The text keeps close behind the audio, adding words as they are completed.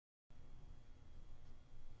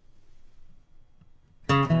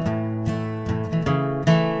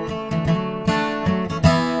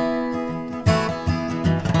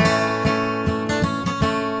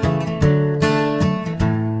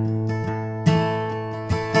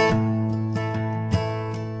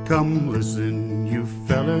Come listen, you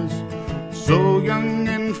fellas, so young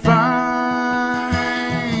and fine,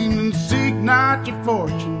 and seek not your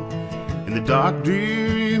fortune in the dark,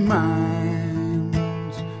 dreary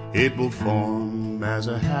mines. It will form as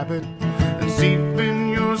a habit and seep in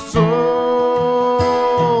your soul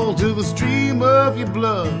till the stream of your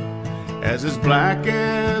blood as black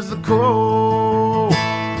as the coal,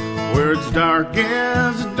 where it's dark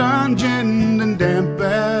as a dungeon and damp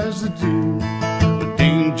as the dew. The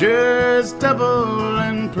dangers double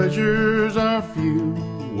and pleasures are few,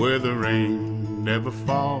 where the rain never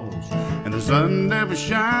falls and the sun never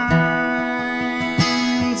shines.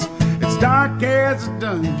 It's dark as a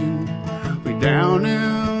dungeon way down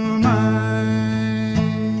in the mines.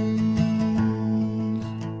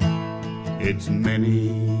 It's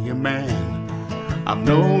many a man I've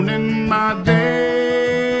known in my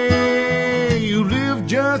day who lived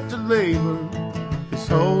just to labor his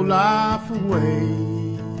whole life away,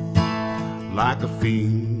 like a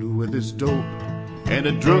fiend with his dope and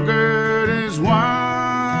a drunkard his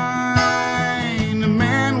wine. A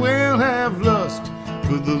man will have lust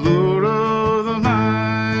for the lure of the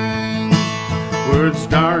mind, where it's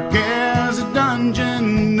dark as a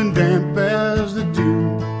dungeon and damp as the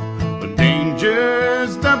dew. The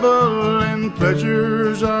dangers double and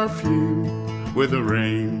pleasures are few, where the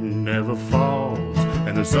rain never falls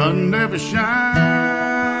and the sun never shines.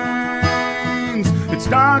 It's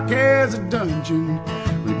dark as a dungeon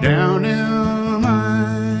way down in the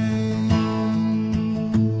mines.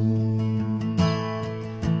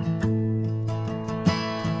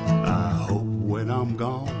 I hope when I'm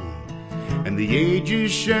gone and the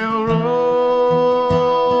ages shall roll,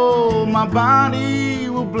 my body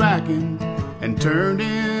will blacken and turn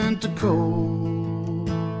into coal.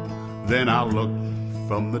 Then I'll look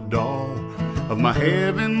from the door of my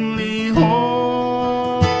heavenly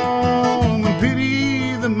home and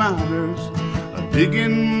pity the miners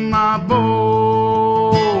digging my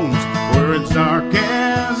bones, where it's dark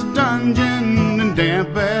as a dungeon and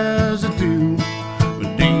damp as a dew.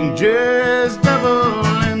 The dangers double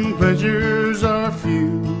and pleasures are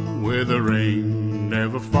few, where the rain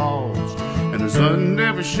never falls and the sun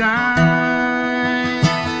never shines.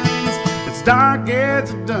 It's dark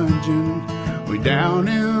as a dungeon way down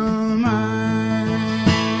in my